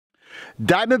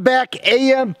Diamondback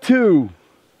AM2.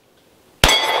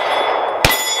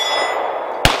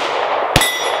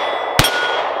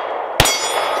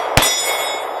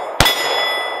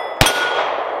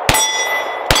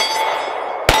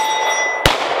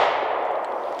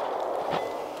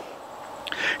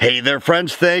 Hey there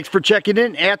friends, thanks for checking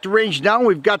in. At the range now,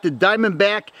 we've got the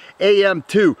Diamondback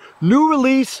AM2. New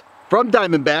release from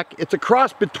Diamondback. It's a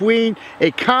cross between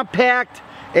a compact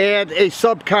and a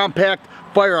subcompact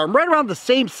firearm. Right around the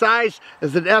same size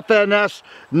as an FNS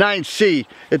 9C.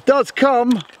 It does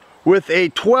come with a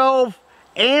 12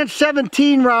 and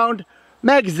 17 round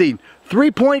magazine.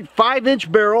 3.5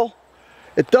 inch barrel.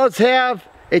 It does have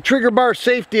a trigger bar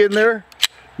safety in there.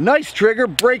 Nice trigger,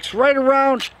 breaks right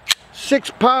around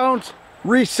 6 pounds,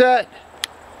 reset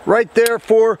right there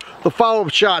for the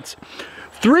follow-up shots.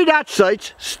 3-dot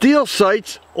sights, steel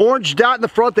sights, orange dot in the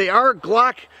front. They are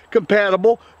Glock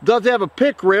compatible. Does have a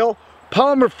pick rail,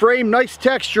 polymer frame, nice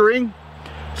texturing,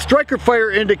 striker fire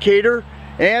indicator,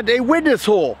 and a witness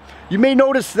hole. You may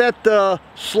notice that the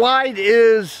slide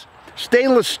is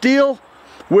stainless steel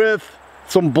with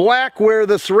some black where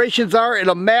the serrations are and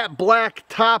a matte black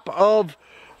top of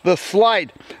the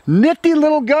slide. Nifty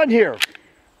little gun here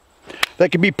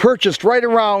that can be purchased right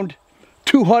around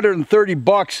 230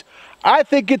 bucks. I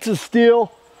think it's a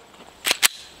steal.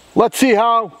 Let's see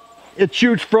how it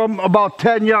shoots from about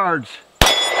 10 yards.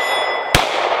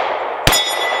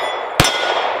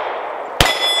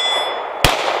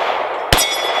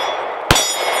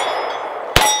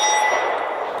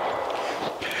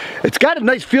 It's got a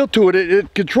nice feel to it.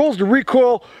 It controls the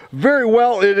recoil very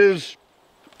well. It is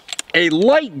a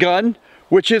light gun,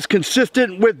 which is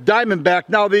consistent with Diamondback.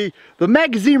 Now the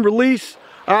magazine release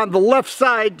on the left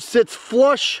side sits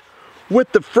flush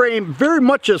with the frame, very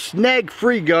much a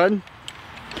snag-free gun.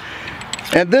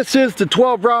 And this is the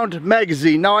 12 round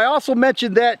magazine. Now I also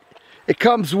mentioned that it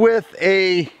comes with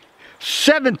a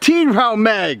 17 round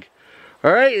mag.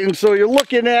 All right, and so you're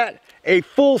looking at a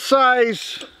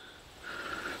full-size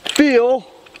feel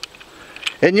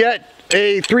and yet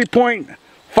a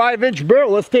 3.5 inch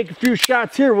barrel. Let's take a few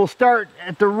shots here. We'll start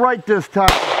at the right this time.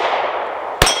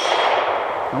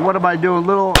 And what am I doing?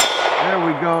 Little, there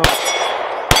we go.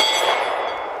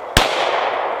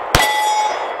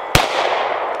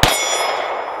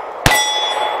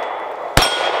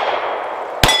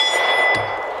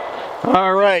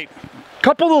 All right, a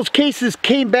couple of those cases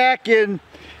came back and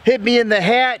hit me in the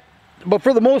hat, but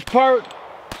for the most part,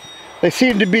 they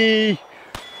seem to be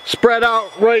spread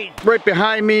out right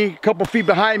behind me, a couple feet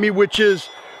behind me, which is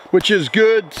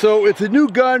good. So it's a new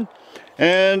gun,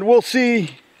 and we'll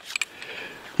see,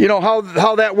 you know,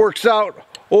 how that works out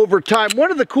over time. One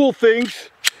of the cool things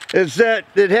is that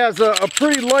it has a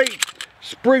pretty light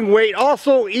spring weight,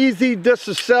 also easy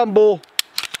disassemble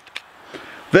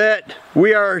that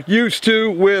we are used to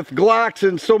with Glocks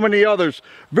and so many others.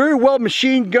 Very well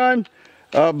machined gun,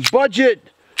 budget,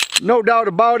 no doubt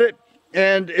about it.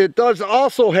 And it does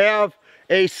also have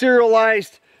a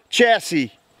serialized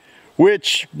chassis,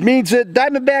 which means that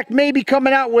Diamondback may be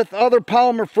coming out with other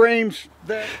polymer frames.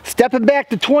 Stepping back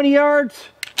to 20 yards,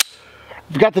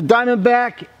 we've got the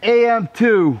Diamondback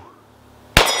AM2.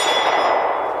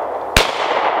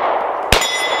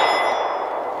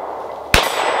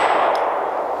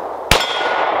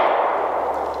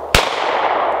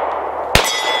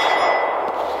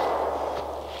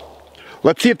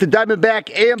 Let's see if the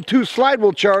Diamondback AM2 slide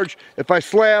will charge if I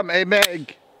slam a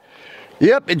mag.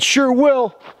 Yep, it sure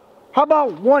will. How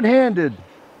about one-handed?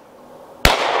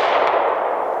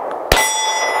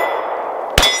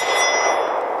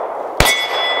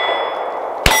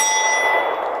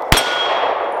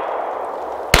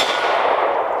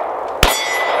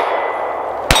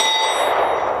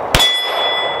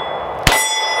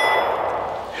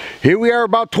 Here we are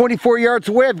about 24 yards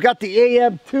away. I've got the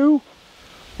AM2.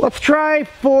 Let's try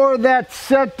for that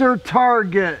center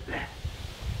target.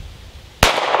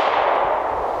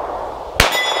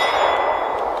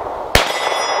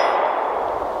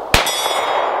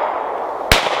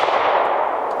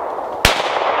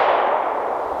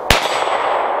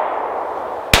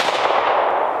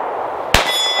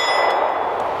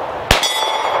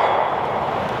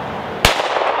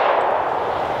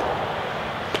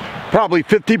 Probably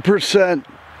 50%.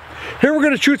 Here we're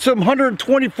going to shoot some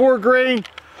 124 grain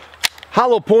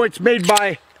hollow points made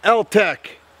by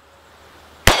L-Tech.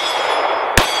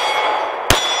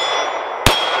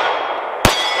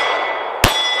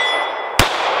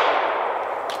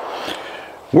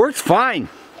 Works fine.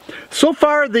 So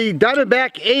far the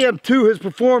Diamondback AM2 has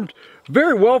performed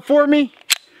very well for me.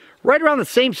 Right around the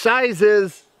same size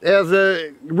as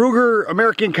a Ruger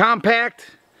American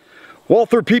Compact.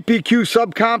 Walther PPQ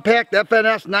subcompact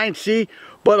FNS 9C,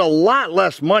 but a lot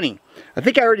less money. I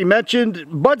think I already mentioned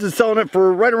Bud's is selling it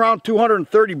for right around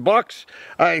 230 bucks.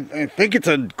 I think it's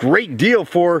a great deal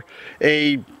for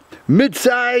a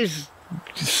mid-size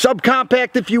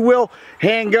subcompact, if you will,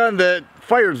 handgun that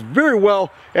fires very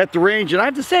well at the range. And I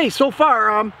have to say, so far,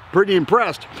 I'm pretty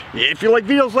impressed. If you like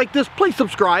videos like this, please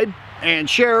subscribe and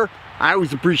share. I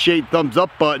always appreciate thumbs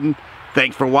up button.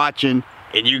 Thanks for watching,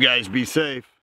 and you guys be safe.